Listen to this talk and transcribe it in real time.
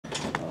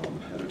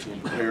team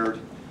prepared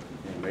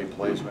and made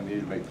plays when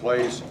needed to make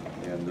plays.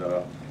 And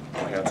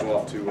my hats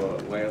off to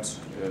Lance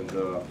and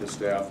his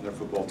staff and their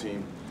football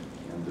team.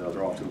 And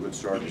they're off to a good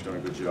start. He's doing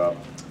a good job.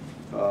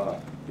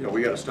 You know,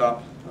 we got to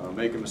stop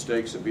making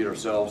mistakes and beat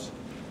ourselves.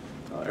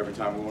 Every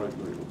time we're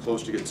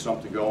close to getting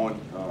something going,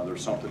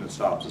 there's something that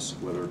stops us,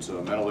 whether it's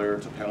a mental error,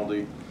 it's a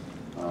penalty,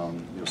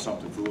 you know,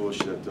 something foolish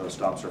that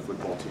stops our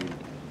football team.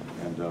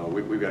 And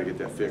we've got to get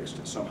that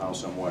fixed somehow,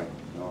 some way.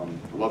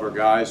 I love our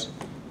guys.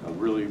 I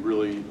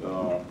really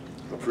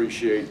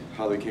appreciate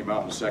how they came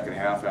out in the second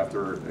half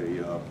after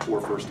a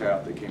poor first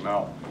half. They came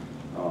out,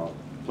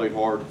 played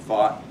hard,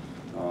 fought.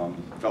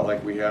 Felt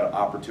like we had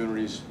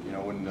opportunities, you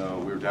know, when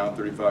we were down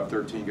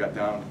 35-13, got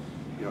down,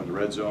 you know, in the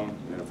red zone,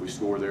 and if we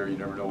score there, you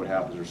never know what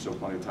happens. There's still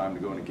plenty of time to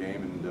go in the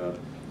game, and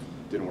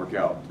didn't work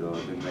out.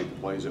 Didn't make the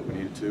plays that we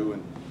needed to,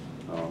 and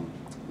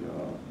you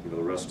know,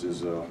 the rest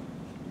is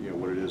you know,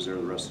 what it is there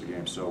the rest of the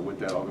game. So with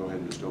that, I'll go ahead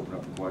and just open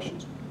up for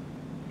questions.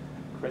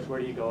 Chris, where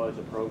do you go as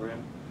a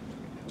program?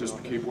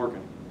 Just keep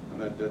working,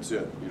 and that's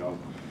it. You know,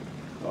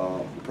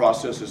 the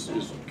process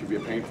can be a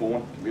painful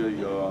one, can be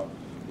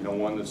you know,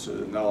 one that's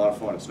not a lot of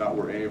fun. It's not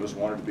where any of us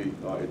wanted to be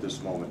at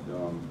this moment.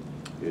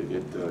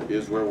 It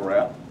is where we're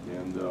at,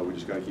 and we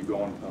just got to keep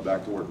going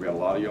back to work. We got a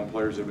lot of young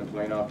players that have been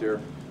playing out there.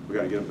 We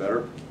got to get them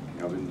better. You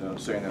know, I've been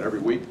saying that every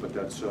week, but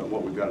that's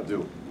what we've got to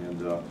do.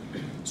 And it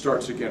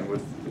starts again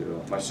with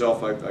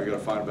myself. I got to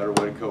find a better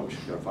way to coach.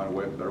 Got to find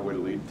a better way to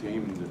lead the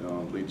team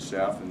and lead the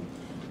staff and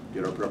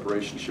get our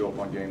preparation to show up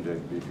on game day.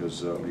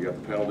 Because we got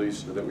the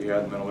penalties that we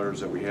had, the mental errors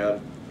that we had.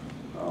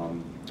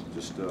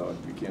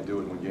 You can't do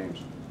it in 1 game.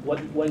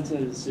 When's the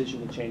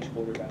decision to change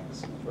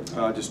quarterbacks?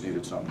 I just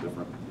needed something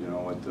different. You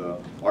know,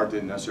 Art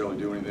didn't necessarily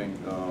do anything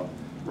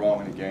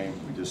wrong in the game.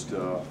 We just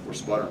were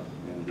sputtering,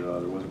 and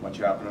there wasn't much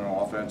happening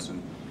on offense,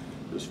 and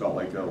just felt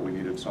like we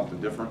needed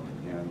something different,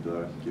 and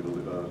give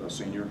a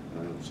senior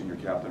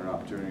captain an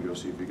opportunity to go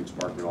see if he could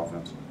spark the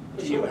offense.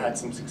 You had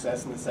some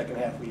success in the second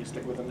half. Will you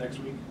stick with him next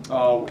week?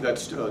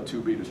 That's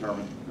to be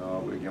determined.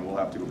 Again, we'll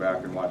have to go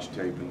back and watch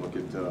tape and look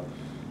at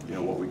you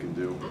know, what we can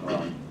do.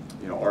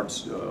 You know,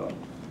 Art's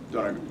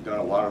done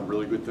a lot of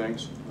really good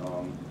things,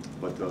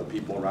 but the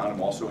people around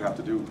him also have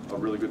to do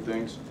really good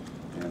things,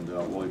 and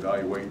we'll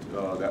evaluate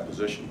that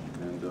position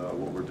and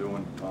what we're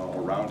doing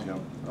around him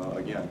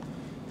again,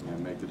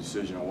 and make the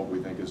decision on what we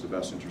think is the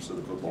best interest of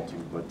the football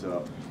team. But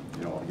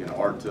you know, again,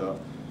 Art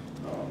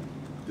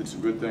did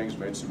some good things,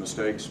 made some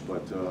mistakes,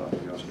 but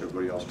you know,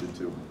 everybody else did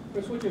too.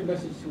 Chris, what's your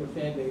message to a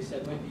fan base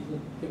that might be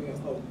giving up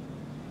hope?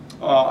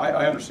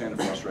 I understand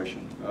the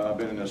frustration. I've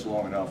been in this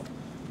long enough.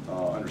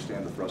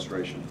 Understand the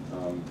frustration.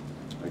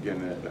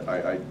 Again,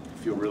 I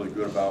feel really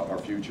good about our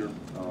future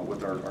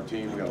with our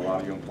team. We got a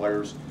lot of young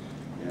players,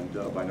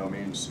 and by no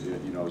means,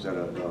 you know, is that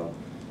a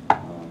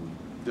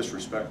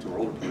disrespect to our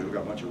older players. We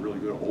got a bunch of really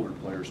good older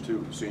players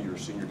too,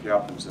 senior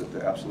captains that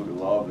they absolutely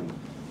love and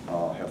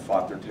have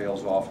fought their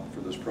tails off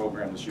for this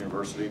program, this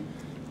university.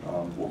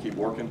 We'll keep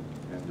working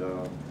and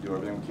do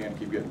everything we can to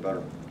keep getting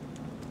better.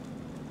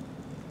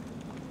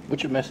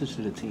 What's your message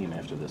to the team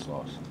after this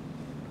loss?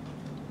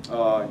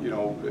 You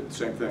know,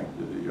 same thing.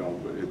 You know,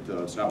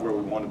 it's not where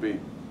we want to be.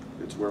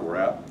 It's where we're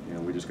at,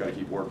 and we just got to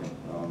keep working.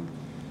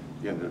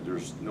 Again,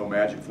 there's no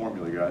magic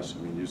formula, guys.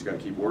 I mean, you just got to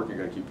keep working,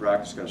 got to keep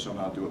practice, got to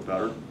somehow do it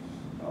better.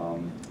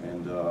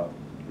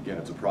 Again,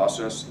 it's a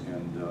process,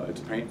 and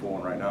it's a painful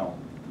one right now.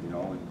 You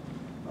know,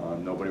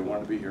 and nobody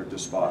wanted to be here at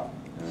this spot,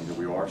 and here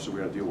we are, so we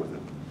got to deal with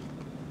it.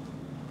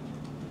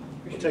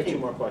 We'll take 2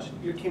 more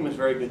questions. Your team was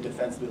very good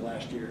defensively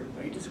last year.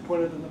 Are you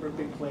disappointed in the number of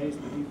big plays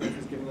the defense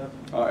is giving up?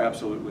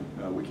 Absolutely.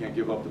 We can't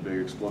give up the big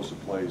explosive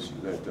plays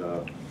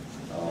that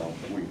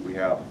we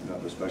have,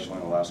 especially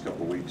in the last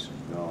couple of weeks.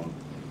 You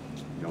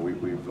know,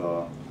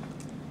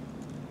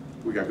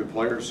 we got good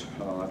players.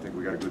 I think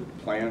we got a good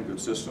plan, good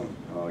system.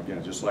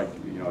 Again, just like,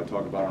 you know, I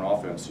talk about on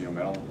offense, you know,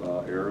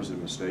 mental errors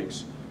and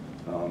mistakes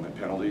and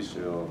penalties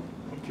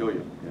kill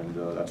you, and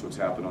that's what's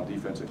happened on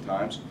defense at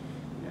times.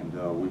 And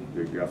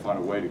we've got to find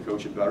a way to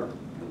coach it better.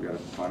 We've got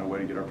to find a way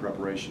to get our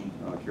preparation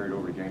carried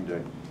over to game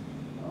day.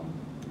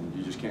 And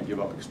you just can't give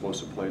up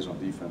explosive plays on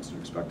defense and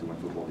expect to win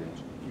football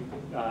games. You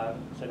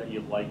said that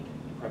you liked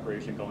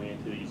preparation going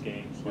into these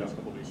games last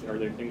couple of weeks. Are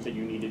there things that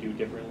you need to do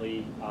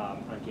differently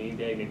on game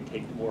day, maybe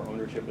take more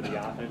ownership of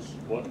the offense?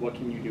 What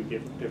can you do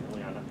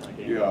differently on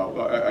game day?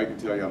 Yeah, I can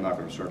tell you I'm not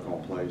going to start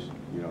calling plays.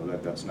 You know,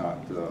 that's not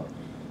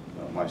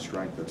my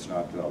strength. That's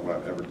not what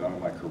I've ever done in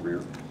my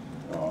career.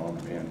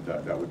 And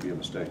that would be a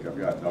mistake. I've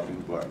got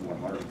nothing but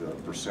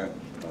 100%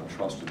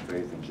 trust and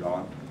faith in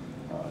John.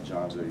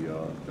 John's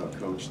a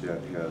coach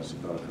that has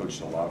coached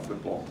a lot of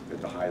football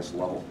at the highest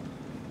level,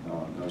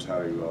 knows how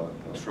to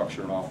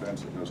structure an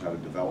offense, knows how to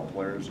develop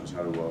players, knows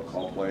how to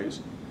call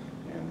plays,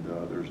 and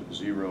there's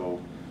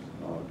zero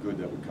good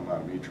that would come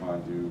out of me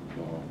trying to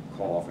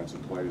call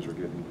offensive plays or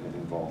get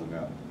involved in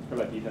that.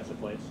 What about defensive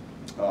plays?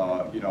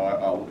 You know,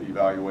 I'll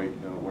evaluate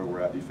where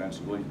we're at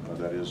defensively.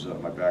 That is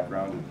my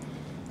background. And,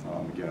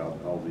 again,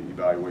 I'll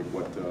evaluate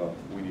what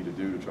we need to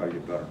do to try to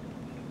get better.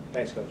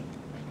 Thanks, Coach.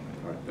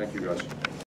 All right, thank you, guys.